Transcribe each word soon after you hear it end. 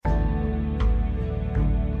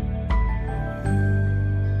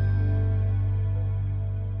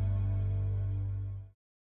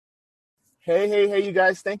Hey, you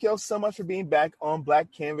guys. Thank y'all so much for being back on Black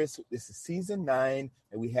Canvas. This is season 9,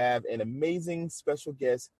 and we have an amazing special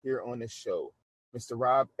guest here on the show, Mr.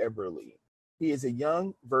 Rob Everly. He is a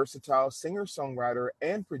young, versatile singer songwriter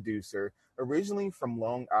and producer originally from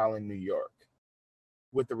Long Island, New York.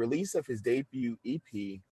 With the release of his debut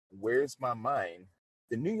EP, Where's My Mind,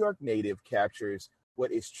 the New York native captures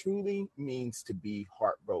what it truly means to be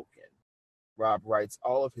heartbroken. Rob writes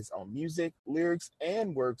all of his own music, lyrics,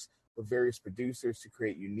 and works with various producers to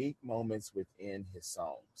create unique moments within his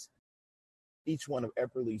songs. Each one of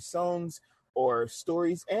Epperly's songs or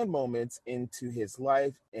stories and moments into his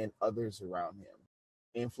life and others around him.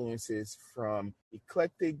 Influences from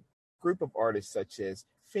eclectic group of artists such as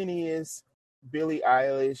Phineas, Billie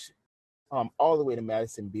Eilish, all the way to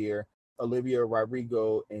Madison Beer, Olivia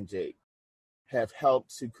Rodrigo, and Jake have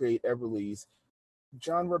helped to create Everly's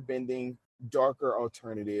genre bending, darker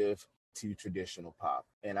alternative to traditional pop.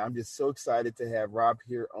 And I'm just so excited to have Rob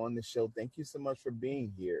here on the show. Thank you so much for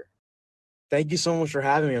being here. Thank you so much for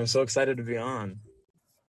having me. I'm so excited to be on.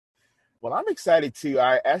 Well, I'm excited too.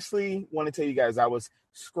 I actually want to tell you guys I was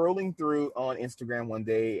scrolling through on Instagram one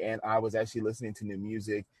day and I was actually listening to new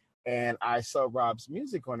music and I saw Rob's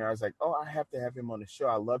music on there. I was like, oh, I have to have him on the show.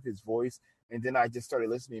 I love his voice. And then I just started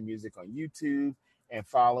listening to music on YouTube and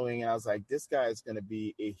following. And I was like, this guy is going to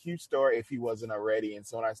be a huge star if he wasn't already. And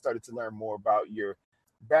so when I started to learn more about your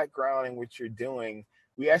background and what you're doing,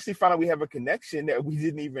 we actually found out we have a connection that we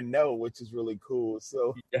didn't even know, which is really cool.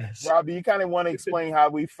 So, Yes. Rob, do you kind of want to explain how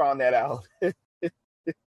we found that out?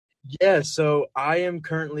 Yeah, so I am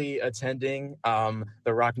currently attending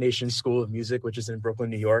the Rock Nation School of Music, which is in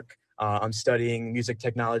Brooklyn, New York. I'm studying music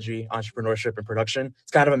technology, entrepreneurship, and production.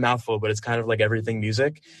 It's kind of a mouthful, but it's kind of like everything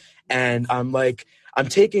music. And I'm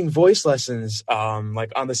taking voice lessons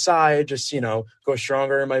like on the side, just, go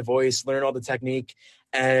stronger in my voice, learn all the technique.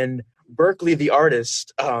 And Berkeley, the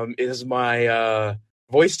artist, is my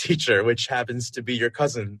voice teacher, which happens to be your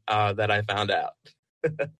cousin that I found out.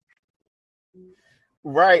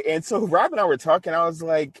 Right. And so Rob and I were talking. I was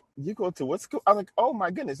like, you go to what school? I was like, oh my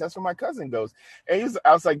goodness, that's where my cousin goes. And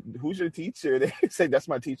I was like, who's your teacher? They say, that's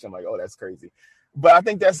my teacher. I'm like, oh, that's crazy. But I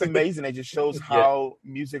think that's amazing. It just shows Yeah. how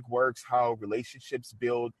music works, how relationships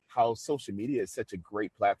build, how social media is such a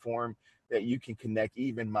great platform that you can connect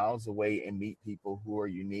even miles away and meet people who are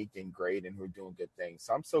unique and great and who are doing good things.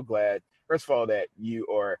 So I'm so glad, first of all, that you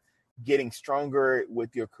are getting stronger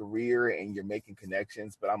with your career and you're making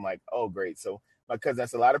connections. But I'm like, oh, great. So because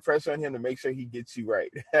that's a lot of pressure on him to make sure he gets you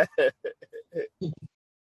right.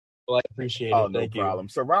 Well, I appreciate Oh, it. no Thank you. problem.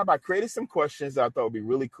 So, Rob, I created some questions that I thought would be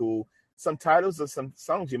really cool. Some titles of some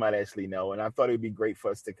songs you might actually know. And I thought it would be great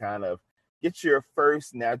for us to kind of get your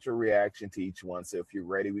first natural reaction to each one. So, if you're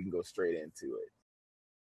ready, we can go straight into it.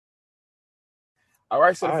 All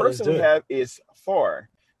right. So, All the right, first let's one we do it. have is Far.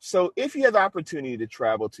 So, if you had the opportunity to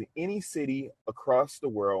travel to any city across the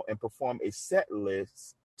world and perform a set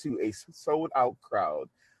list to a sold out crowd,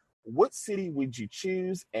 what city would you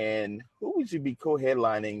choose and who would you be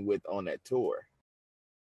co-headlining with on that tour?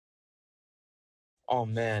 Oh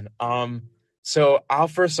man. So I'll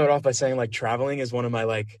first start off by saying like traveling is one of my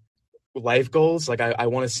like life goals. Like I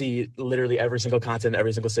want to see literally every single continent,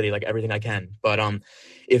 every single city, like everything I can. But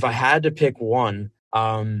if I had to pick one,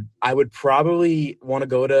 I would probably want to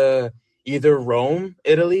go to either Rome,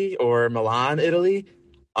 Italy, or Milan, Italy.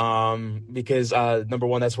 Because number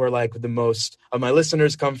one, that's where like the most of my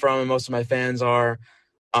listeners come from and most of my fans are.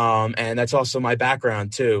 And that's also my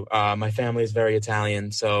background too. My family is very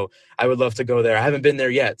Italian, so I would love to go there. I haven't been there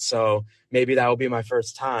yet, so maybe that will be my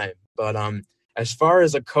first time. But as far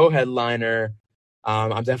as a co-headliner,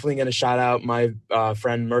 I'm definitely going to shout out my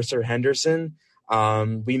friend Mercer Henderson.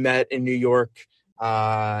 We met in New York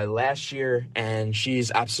last year, and she's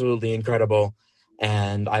absolutely incredible.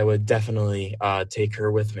 And I would definitely take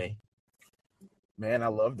her with me. Man, I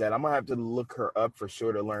love that. I'm gonna have to look her up for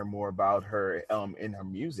sure to learn more about her in her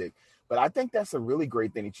music. But I think that's a really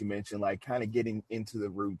great thing that you mentioned, like kind of getting into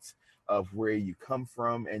the roots of where you come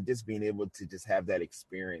from and just being able to just have that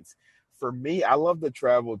experience. For me, I love to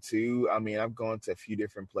travel too. I mean, I've gone to a few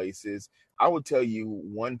different places. I would tell you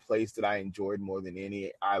one place that I enjoyed more than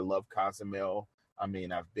any. I love Cozumel. I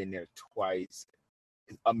mean, I've been there twice.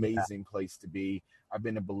 Yeah. Amazing place to be. I've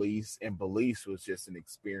been to Belize, and Belize was just an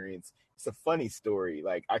experience. It's a funny story.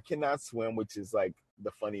 Like I cannot swim, which is like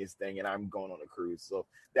the funniest thing, and I'm going on a cruise, so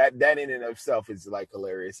that in and of itself is like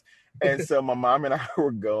hilarious. And so my mom and I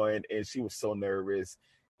were going, and she was so nervous,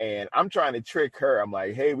 and I'm trying to trick her. I'm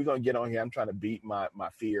like, "Hey, we're gonna get on here." I'm trying to beat my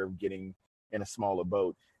fear of getting in a smaller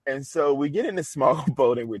boat. And so we get in a small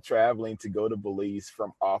boat and we're traveling to go to Belize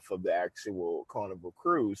from off of the actual Carnival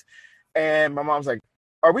cruise And my mom's like,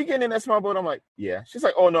 "Are we getting in that small boat?" I'm like, "Yeah." She's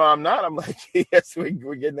like, "Oh no, I'm not." I'm like, "Yes,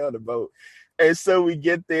 we're getting on the boat." And so we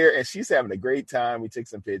get there, and she's having a great time. We take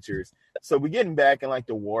some pictures. So we getting back, and like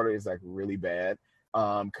the water is like really bad.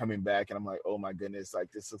 Coming back, and I'm like, "Oh my goodness!"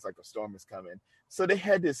 Like this looks like a storm is coming. So they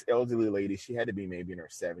had this elderly lady. She had to be maybe in her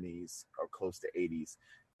 70s or close to 80s.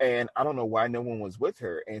 And I don't know why no one was with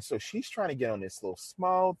her. And so she's trying to get on this little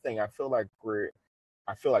small thing. I feel like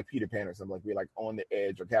Peter Pan or something. Like we're like on the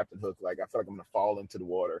edge or Captain Hook. Like I feel like I'm gonna fall into the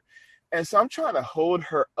water. And so I'm trying to hold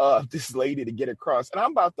her up, this lady, to get across, and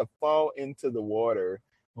I'm about to fall into the water,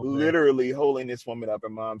 Oh man, literally holding this woman up.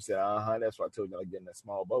 And mom said, "Uh-huh, that's why I told you not to get in that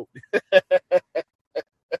small boat."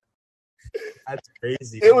 that's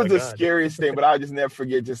crazy. It Oh was my the god. scariest thing, but I'll just never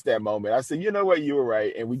forget just that moment. I said, "You know what, you were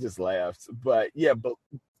right," and we just laughed. But yeah,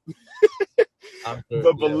 I'm sure.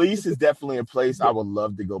 but Yeah. Belize is definitely a place I would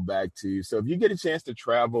love to go back to. So if you get a chance to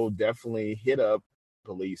travel, definitely hit up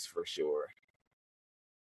Belize for sure.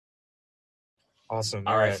 Awesome.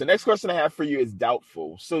 All All right. right. So next question I have for you is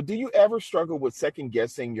doubtful. So do you ever struggle with second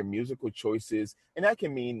guessing your musical choices? And that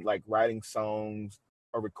can mean like writing songs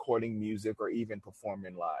or recording music or even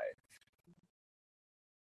performing live.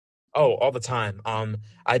 Oh, all the time.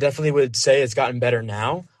 I definitely would say it's gotten better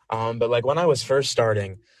now. But like when I was first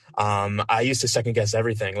starting, I used to second guess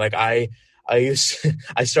everything. I used,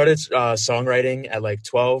 I started songwriting at like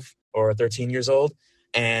 12 or 13 years old,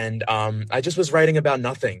 and I just was writing about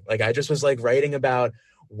nothing. Like I just was like writing about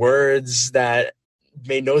words that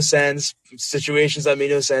made no sense, situations that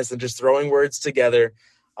made no sense, and just throwing words together.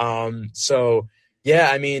 So yeah,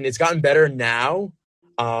 I mean, it's gotten better now,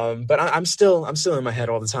 but I'm still in my head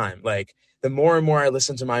all the time. Like the more and more I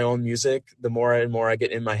listen to my own music, the more and more I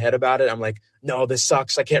get in my head about it. I'm like, no, this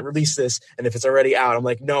sucks. I can't release this. And if it's already out, I'm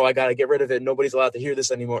like, no, I gotta get rid of it. Nobody's allowed to hear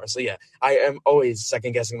this anymore. So yeah, I am always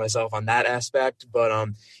second guessing myself on that aspect. But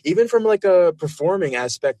even from like a performing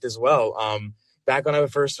aspect as well. Back when I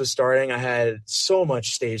first was starting, I had so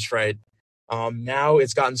much stage fright. Now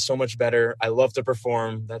it's gotten so much better. I love to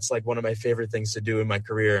perform. That's like one of my favorite things to do in my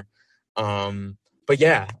career. But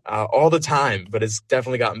yeah, all the time. But it's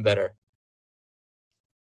definitely gotten better.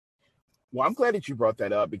 Well, I'm glad that you brought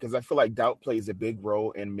that up because I feel like doubt plays a big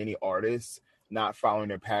role in many artists not following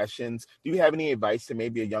their passions. Do you have any advice to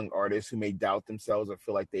maybe a young artist who may doubt themselves or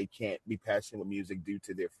feel like they can't be passionate with music due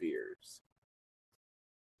to their fears?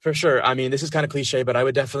 For sure. I mean, this is kind of cliche, but I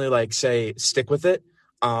would definitely like say stick with it.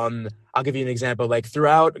 I'll give you an example. Like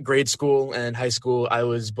throughout grade school and high school, I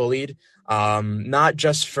was bullied. Not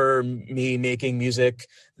just for me making music,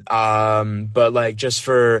 but like just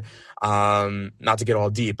for not to get all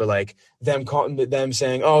deep, but like them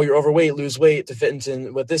saying, "Oh, you're overweight, lose weight to fit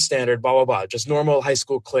into with this standard." Blah blah blah. Just normal high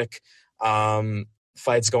school clique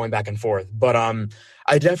fights going back and forth. But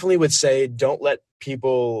I definitely would say don't let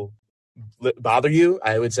people bother you.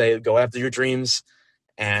 I would say go after your dreams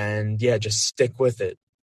and yeah, just stick with it.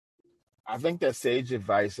 I think that's sage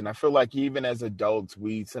advice. And I feel like even as adults,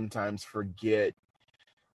 we sometimes forget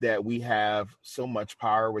that we have so much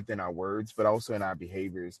power within our words, but also in our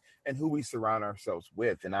behaviors and who we surround ourselves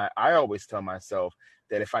with. And I always tell myself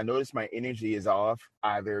that if I notice my energy is off,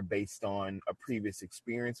 either based on a previous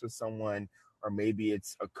experience with someone, or maybe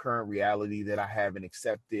it's a current reality that I haven't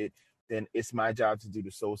accepted, then it's my job to do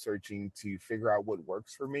the soul searching to figure out what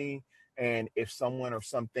works for me. And if someone or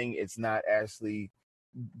something is not actually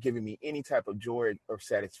giving me any type of joy or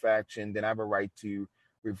satisfaction, then I have a right to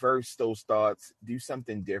reverse those thoughts, do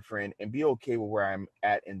something different, and be okay with where I'm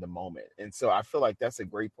at in the moment. And so I feel like that's a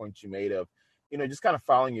great point you made of, just kind of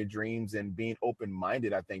following your dreams and being open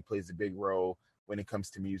minded, I think plays a big role when it comes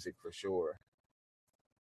to music for sure.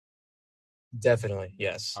 Definitely,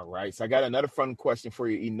 yes. All right. So I got another fun question for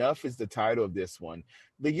you. Enough is the title of this one.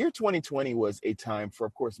 The year 2020 was a time for,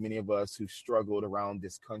 of course, many of us who struggled around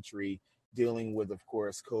this country dealing with, of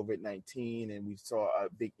course, COVID-19. And we saw a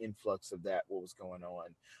big influx of that, what was going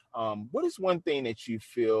on. What is one thing that you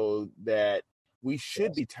feel that we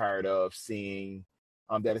should be tired of seeing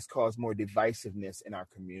that has caused more divisiveness in our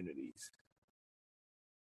communities?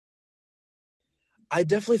 I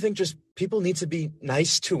definitely think just people need to be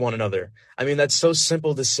nice to one another. I mean, that's so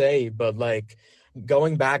simple to say, but like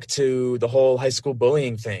going back to the whole high school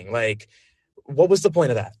bullying thing, like what was the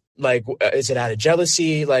point of that? Like, is it out of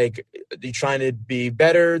jealousy? Like, are you trying to be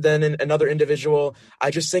better than another individual?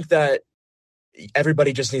 I just think that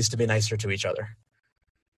everybody just needs to be nicer to each other.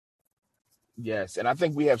 Yes, and I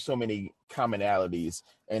think we have so many commonalities,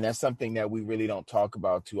 and that's something that we really don't talk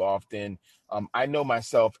about too often. I know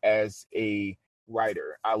myself as a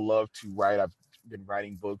writer. I love to write. I've been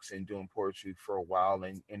writing books and doing poetry for a while,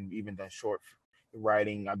 and even done short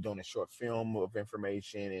writing. I'm doing a short film of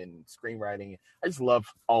information and screenwriting. I just love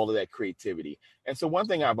all of that creativity. And so one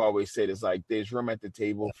thing I've always said is like there's room at the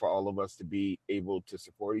table for all of us to be able to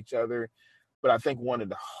support each other. But I think one of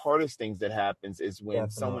the hardest things that happens is when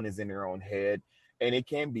Definitely. someone is in their own head, and it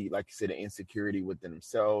can be, like you said, an insecurity within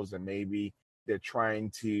themselves, or maybe they're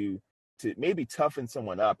trying to maybe toughen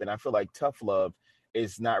someone up. And I feel like tough love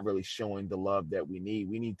is not really showing the love that we need.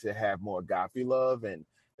 We need to have more agape love, and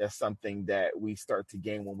that's something that we start to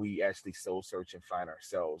gain when we actually soul search and find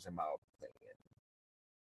ourselves, in my opinion.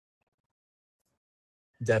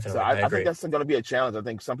 So Definitely. I, I I think agree. that's going to be a challenge. I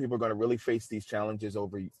think some people are going to really face these challenges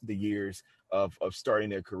over the years of starting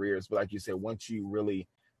their careers. But like you said, once you really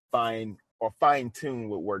find or fine tune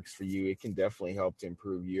what works for you, it can definitely help to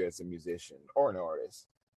improve you as a musician or an artist.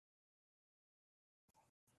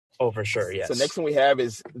 Oh, for sure. So next Yes. one we have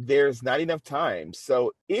is there's not enough time.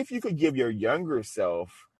 So if you could give your younger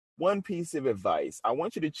self one piece of advice, I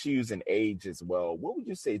want you to choose an age as well. What would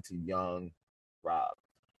you say to young Rob?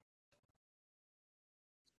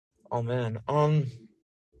 Oh man. I'm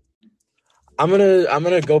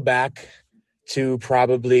gonna go back to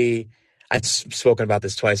probably spoken about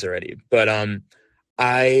this twice already, but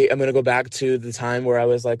I am gonna go back to the time where I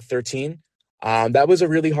was like 13. That was a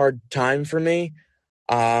really hard time for me.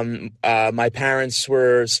 My parents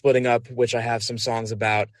were splitting up, which I have some songs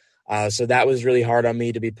about. So that was really hard on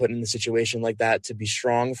me to be put in a situation like that, to be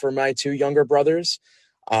strong for my two younger brothers.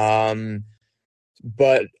 Um,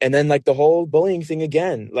 but and then like the whole bullying thing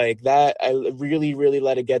again, like that, I really really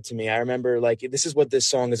let it get to me. I remember like this is what this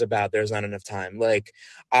song is about, there's not enough time. Like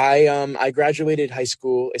I graduated high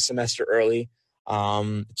school a semester early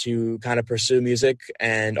to kind of pursue music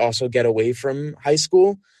and also get away from high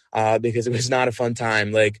school because it was not a fun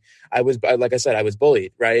time. Like like I said, I was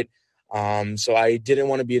bullied, right? So I didn't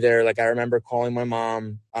want to be there. Like I remember calling my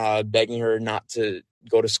mom, begging her not to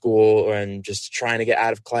go to school and just trying to get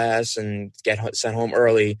out of class and get sent home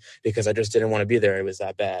early because I just didn't want to be there. It was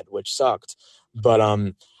that bad, which sucked. But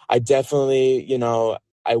I definitely,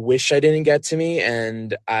 I wish I didn't get to me,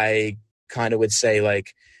 and I kind of would say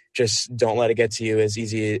like just don't let it get to you. It's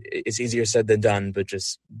easier said than done, but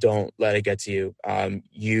just don't let it get to you.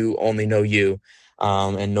 You only know you,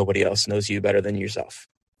 and nobody else knows you better than yourself.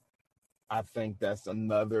 I think that's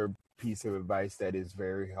another piece of advice that is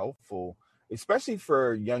very helpful, especially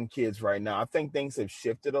for young kids right now. I think things have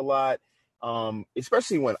shifted a lot,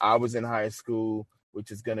 especially when I was in high school,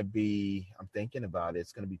 which is going to be, I'm thinking about it,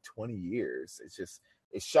 it's going to be 20 years.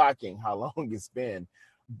 It's shocking how long it's been.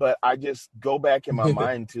 But I just go back in my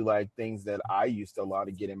mind to like things that I used to a lot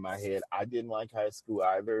to get in my head. I didn't like high school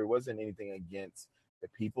either. It wasn't anything against the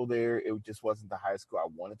people there. It just wasn't the high school I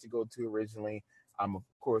wanted to go to originally. I'm of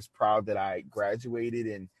course proud that I graduated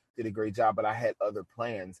and did a great job, but I had other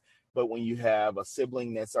plans. But when you have a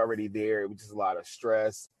sibling that's already there, it was just a lot of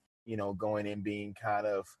stress, going in being kind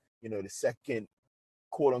of, the second,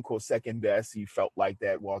 quote unquote, second best. You felt like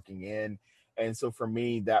that walking in. And so for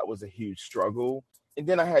me, that was a huge struggle. And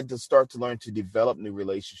then I had to start to learn to develop new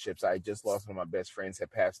relationships. I just lost one of my best friends,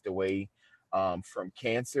 had passed away from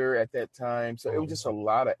cancer at that time. So it was Oh, just a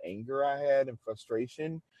lot of anger I had and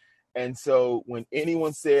frustration. And so when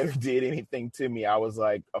anyone said or did anything to me, I was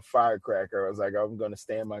like a firecracker. I was like, I'm going to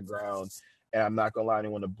stand my ground, and I'm not going to allow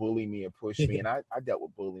anyone to bully me or push me. And I dealt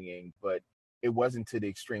with bullying, but it wasn't to the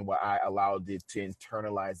extreme where I allowed it to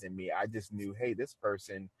internalize in me. I just knew, hey, this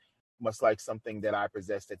person must like something that I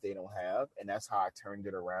possess that they don't have. And that's how I turned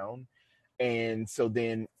it around. And so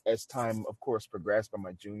then as time, of course, progressed by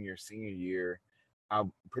my junior, senior year, I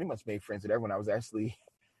pretty much made friends with everyone. I was actually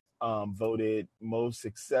voted most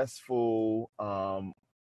successful, um,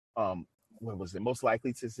 what was it, most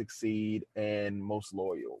likely to succeed and most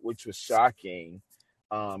loyal, which was shocking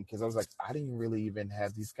because I was like, I didn't really even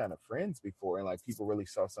have these kind of friends before, and like people really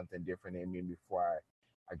saw something different in me before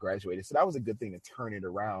I graduated. So that was a good thing to turn it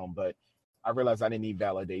around, but I realized I didn't need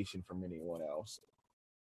validation from anyone else.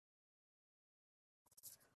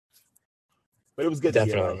 But it was good to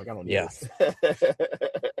get it. I was definitely. like, I don't need Yeah. this.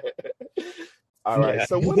 All right. Yeah.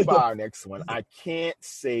 So what about our next one? I can't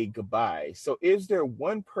say goodbye. So is there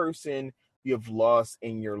one person you've lost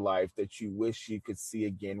in your life that you wish you could see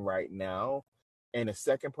again right now? And the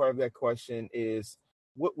second part of that question is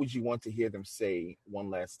what would you want to hear them say one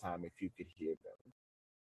last time if you could hear them?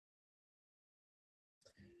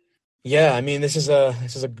 Yeah, I mean this is a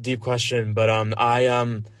deep question, but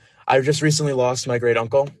I just recently lost my great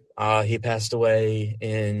uncle. He passed away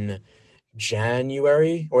in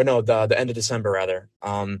January, or no, the end of December rather.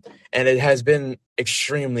 And it has been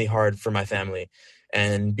extremely hard for my family.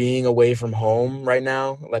 And being away from home right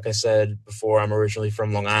now, like I said before, I'm originally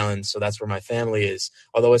from Long Island, so that's where my family is.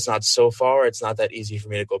 Although it's not so far, it's not that easy for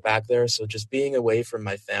me to go back there. So just being away from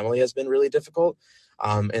my family has been really difficult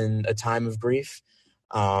in a time of grief.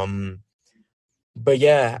 Um, but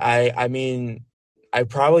yeah, I mean, I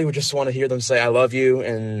probably would just want to hear them say I love you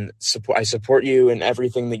and I support you in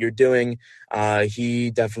everything that you're doing. He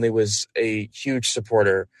definitely was a huge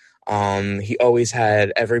supporter. He always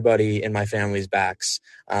had everybody in my family's backs,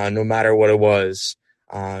 no matter what it was.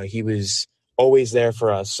 He was always there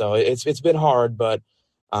for us. So it's been hard, but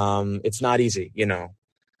it's not easy, you know.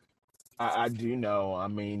 I do know. I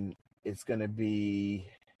mean, it's going to be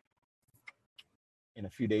in a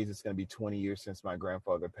few days. It's going to be 20 years since my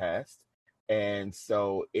grandfather passed, and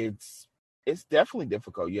so it's definitely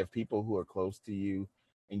difficult. You have people who are close to you,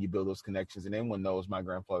 and you build those connections. And anyone knows my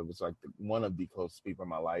grandfather was like one of the closest people in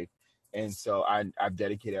my life, and so I've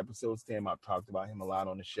dedicated episodes to him. I've talked about him a lot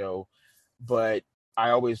on the show, but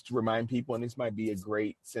I always remind people, and this might be a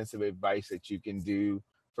great sense of advice that you can do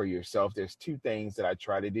for yourself. There's two things that I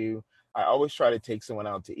try to do. I always try to take someone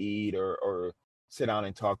out to eat or sit down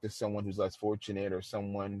and talk to someone who's less fortunate or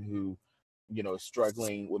someone who, is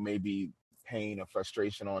struggling with maybe pain or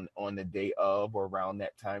frustration on the day of or around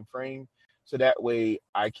that time frame. So that way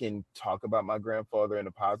I can talk about my grandfather in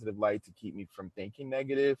a positive light to keep me from thinking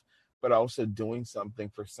negative, but also doing something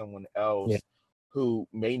for someone Yeah. else who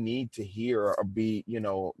may need to hear or be,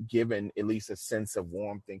 given at least a sense of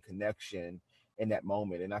warmth and connection in that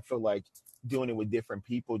moment. And I feel like doing it with different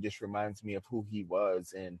people just reminds me of who he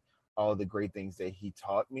was and all the great things that he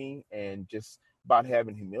taught me, and just about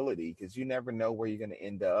having humility, because you never know where you're going to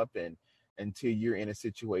end up. And until you're in a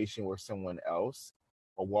situation where someone else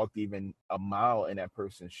or walked even a mile in that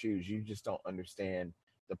person's shoes, you just don't understand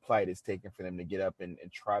the plight it's taken for them to get up and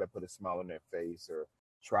try to put a smile on their face or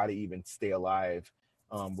try to even stay alive,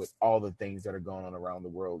 with all the things that are going on around the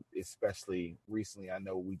world, especially recently. I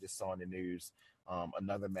know we just saw in the news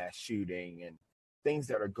another mass shooting and things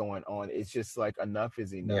that are going on. It's just like enough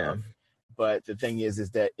is Yeah. enough. But the thing is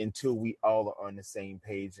that until we all are on the same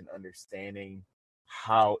page and understanding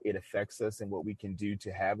how it affects us and what we can do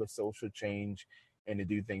to have a social change and to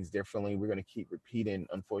do things differently, we're going to keep repeating,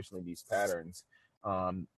 unfortunately, these patterns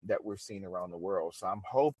that we're seeing around the world. So I'm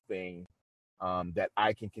hoping that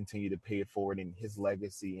I can continue to pay it forward, and his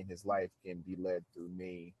legacy and his life can be led through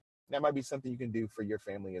me. And that might be something you can do for your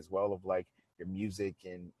family as well, of like your music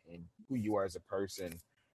and who you are as a person.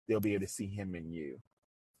 They'll be able to see him in you.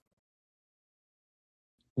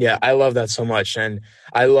 Yeah, I love that so much, and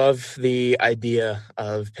I love the idea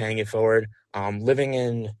of paying it forward. Living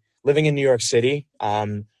in New York City,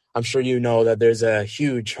 I'm sure you know that there's a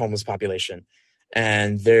huge homeless population,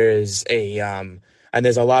 and there's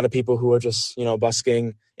a lot of people who are just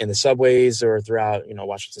busking in the subways or throughout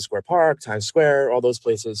Washington Square Park, Times Square, all those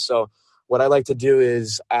places. So what I like to do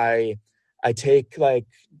is I take like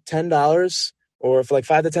 $10 or for like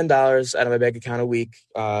 $5 to $10 out of my bank account a week,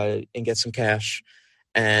 and get some cash,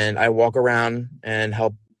 and I walk around and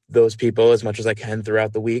help those people as much as I can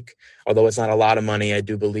throughout the week. Although it's not a lot of money, I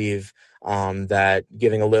do believe that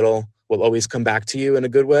giving a little will always come back to you in a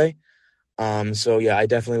good way. So yeah, I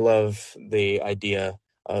definitely love the idea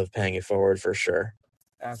of paying it forward for sure.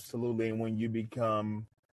 Absolutely. And when you become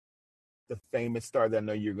the famous star that I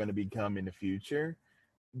know you're going to become in the future,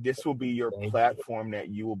 this will be your Thank you. platform that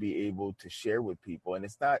you will be able to share with people. And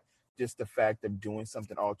it's not just the fact of doing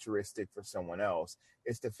something altruistic for someone else,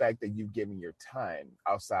 it's the fact that you've given your time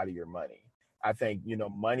outside of your money. I think,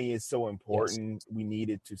 money is so Yes. important. We need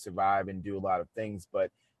it to survive and do a lot of things,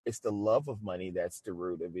 but it's the love of money that's the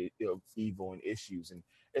root of it, of evil and issues. And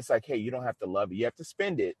it's like, hey, you don't have to love it, you have to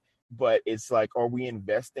spend it. But it's like, are we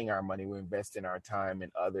investing our money? We're investing our time in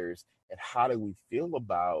others. And how do we feel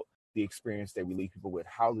about the experience that we leave people with?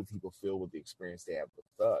 How do people feel with the experience they have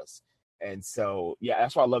with us? And so, yeah,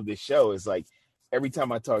 that's why I love this show. Is like every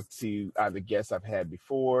time I talk to either guests I've had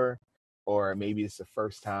before, or maybe it's the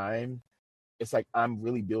first time, it's like I'm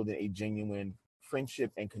really building a genuine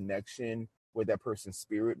friendship and connection with that person's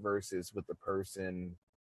spirit versus with the person,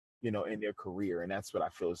 in their career. And that's what I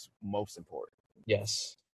feel is most important.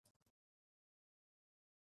 Yes,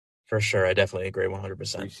 for sure. I definitely agree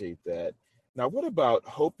 100%. Appreciate that. Now, what about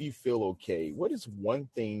Hope You Feel Okay? What is one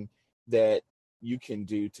thing that you can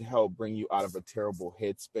do to help bring you out of a terrible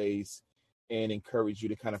headspace and encourage you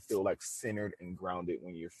to kind of feel like centered and grounded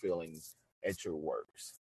when you're feeling at your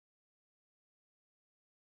worst?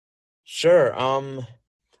 Sure.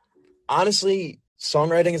 Honestly,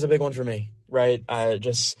 songwriting is a big one for me, right? I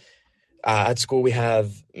just at school we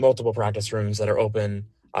have multiple practice rooms that are open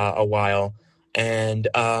a while, and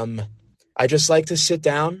I just like to sit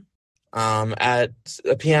down at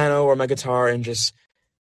a piano or my guitar and just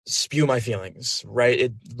spew my feelings,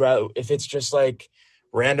 right? If it's just like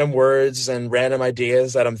random words and random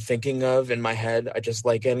ideas that I'm thinking of in my head, I just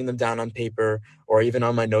like getting them down on paper or even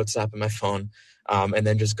on my notes app in my phone, and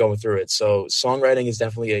then just going through it. So songwriting is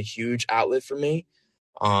definitely a huge outlet for me.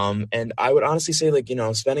 And I would honestly say, like,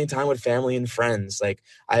 spending time with family and friends. Like,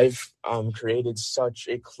 I've created such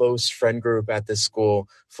a close friend group at this school,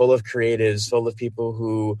 full of creatives, full of people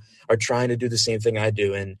who are trying to do the same thing I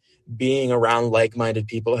do. And being around like-minded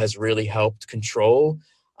people has really helped control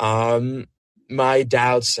um, my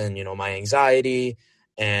doubts and, my anxiety.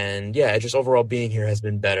 And yeah, just overall being here has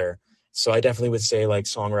been better. So I definitely would say like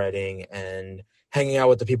songwriting and hanging out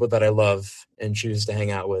with the people that I love and choose to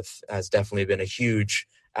hang out with has definitely been a huge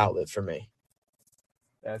outlet for me.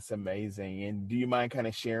 That's amazing. And do you mind kind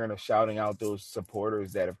of sharing or shouting out those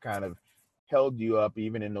supporters that have kind of held you up,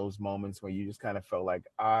 even in those moments where you just kind of felt like,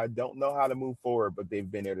 I don't know how to move forward, but they've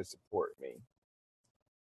been there to support me?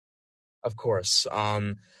 Of course.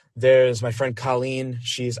 There's my friend Colleen.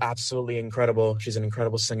 She's absolutely incredible. She's an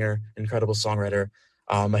incredible singer, incredible songwriter.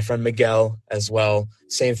 My friend Miguel as well.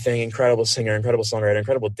 Same thing, incredible singer, incredible songwriter,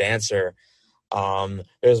 incredible dancer.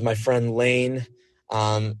 There's my friend Lane,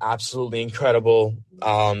 absolutely incredible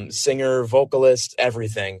singer, vocalist,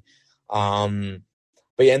 everything. Um,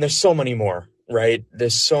 but yeah, and there's so many more, right?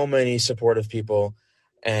 There's so many supportive people.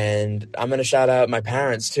 And I'm going to shout out my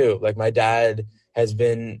parents too. Like, my dad has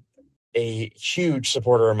been a huge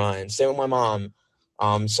supporter of mine. Same with my mom.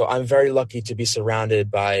 So I'm very lucky to be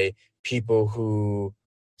surrounded by people who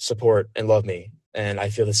support and love me. And I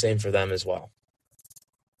feel the same for them as well.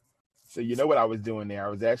 So you know what I was doing there? I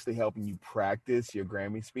was actually helping you practice your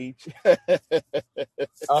Grammy speech.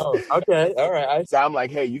 Oh, okay. All right. So I'm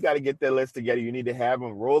like, hey, you got to get that list together. You need to have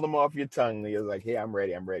them, roll them off your tongue. And he was like, hey, I'm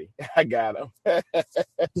ready. I'm ready. I got them. That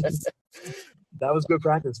was good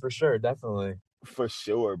practice for sure. Definitely. For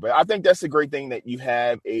sure. But I think that's a great thing that you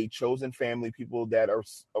have a chosen family, people that are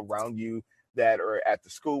around you, that are at the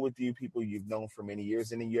school with you, people you've known for many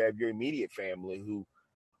years. And then you have your immediate family who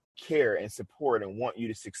care and support and want you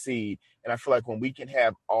to succeed. And I feel like when we can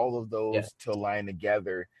have all of Yeah. those to align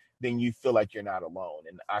together, then you feel like you're not alone.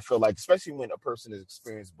 And I feel like, especially when a person has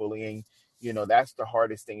experienced bullying, that's the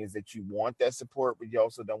hardest thing, is that you want that support, but you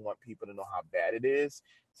also don't want people to know how bad it is.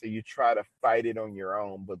 So you try to fight it on your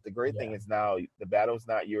own. But the great thing Yeah. is now the battle's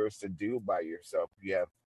not yours to do by yourself. You have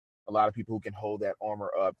a lot of people who can hold that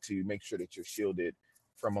armor up to make sure that you're shielded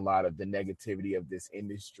from a lot of the negativity of this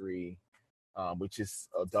industry, which is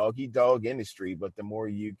a dog eat dog industry. But the more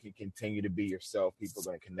you can continue to be yourself, people are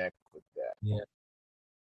going to connect with that. Yeah.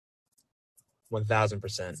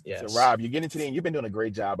 1000%. So, Yes. Rob, you're getting to the end. You've been doing a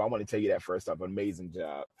great job. I want to tell you that first off. Amazing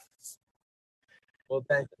job. Well,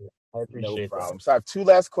 thank you. I No appreciate that. problem. So, I have two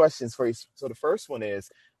last questions for you. So, the first one is,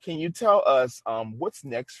 can you tell us what's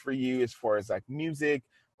next for you as far as like music,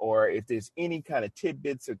 or if there's any kind of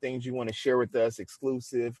tidbits or things you want to share with us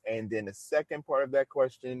exclusive? And then the second part of that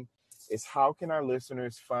question is, how can our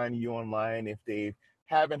listeners find you online if they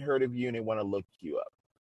haven't heard of you and they want to look you up?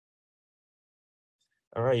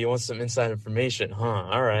 All right, you want some inside information, huh?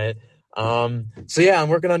 All right. So yeah, I'm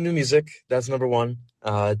working on new music. That's number one.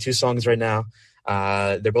 Two songs right now.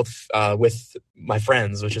 They're both with my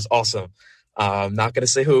friends, which is awesome. Not gonna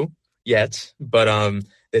say who yet, but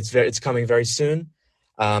it's coming very soon.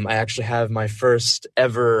 I actually have my first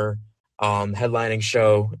ever headlining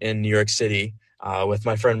show in New York City with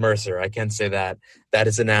my friend Mercer. I can say that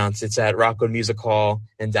is announced. It's at Rockwood Music Hall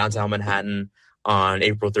in downtown Manhattan on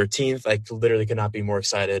April 13th. I literally could not be more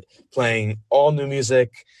excited. Playing all new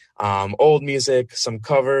music, old music, some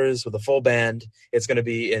covers with a full band. It's going to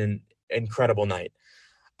be an incredible night.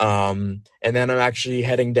 And then I'm actually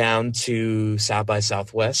heading down to South by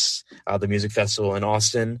Southwest, the music festival in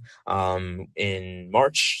Austin, in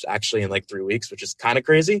March, actually in like 3 weeks, which is kind of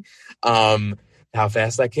crazy. How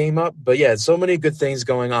fast that came up. But yeah, so many good things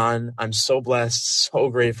going on. I'm so blessed, so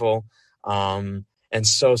grateful, and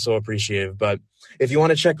so appreciative. But if you want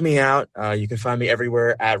to check me out, you can find me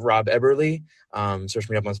everywhere at Rob Eberly. Search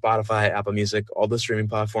me up on Spotify, Apple Music, all the streaming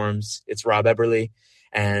platforms. It's Rob Eberly,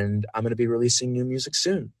 and I'm going to be releasing new music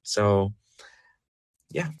soon. So,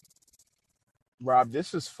 yeah. Rob,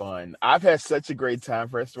 this was fun. I've had such a great time,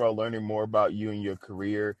 first of all, learning more about you and your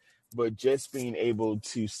career, but just being able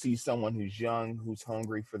to see someone who's young, who's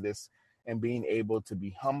hungry for this, and being able to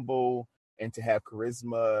be humble and to have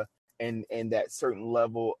charisma and that certain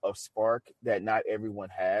level of spark that not everyone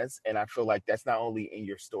has. And I feel like that's not only in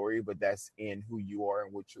your story, but that's in who you are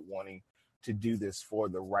and what you're wanting to do this for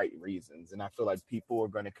the right reasons. And I feel like people are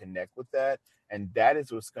going to connect with that. And that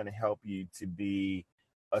is what's going to help you to be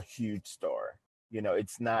a huge star. You know,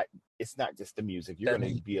 it's not just the music. You're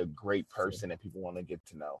going to be a great person that people want to get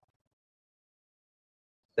to know.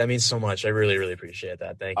 That means so much. I really, really appreciate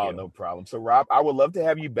that. Thank you. Oh, no problem. So, Rob, I would love to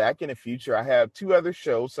have you back in the future. I have 2 other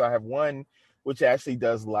shows. So I have one which actually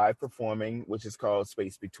does live performing, which is called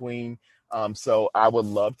Space Between. So I would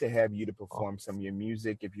love to have you to perform some of your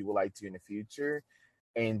music if you would like to in the future.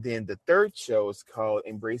 And then the third show is called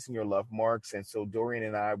Embracing Your Love Marks. And so Dorian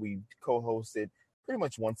and I, we co-host it pretty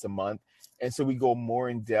much once a month. And so we go more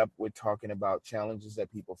in depth with talking about challenges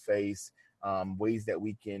that people face, ways that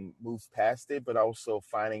we can move past it, but also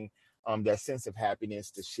finding that sense of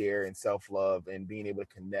happiness to share and self-love and being able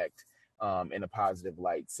to connect in a positive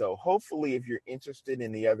light. So hopefully if you're interested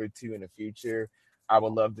in the other 2 in the future, I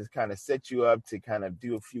would love to kind of set you up to kind of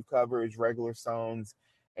do a few covers, regular songs,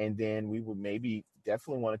 and then we would maybe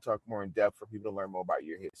definitely want to talk more in depth for people to learn more about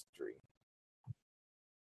your history.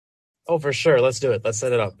 Oh, for sure. Let's do it. Let's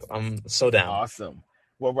set it up. I'm so down. Awesome.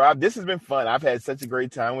 Well, Rob, this has been fun. I've had such a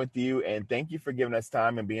great time with you, and thank you for giving us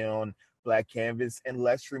time and being on Black Canvas. And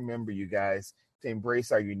let's remember, you guys, to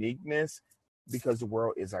embrace our uniqueness, because the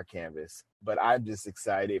world is our canvas. But I'm just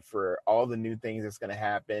excited for all the new things that's going to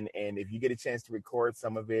happen. And if you get a chance to record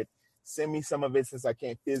some of it, send me some of it. Since I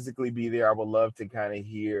can't physically be there, I would love to kind of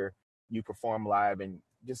hear you perform live and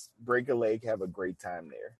just break a leg, have a great time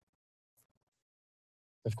there.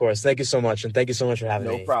 Of course. Thank you so much. And thank you so much for having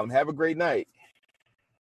me. No problem. Have a great night.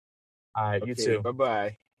 All right. You too.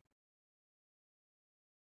 Bye-bye.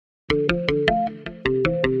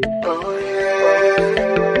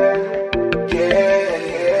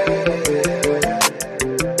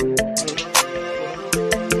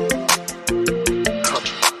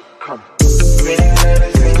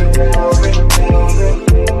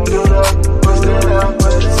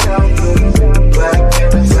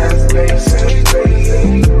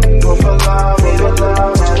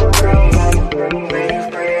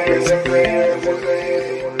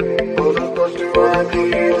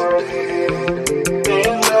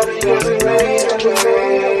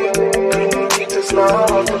 It's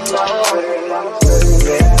not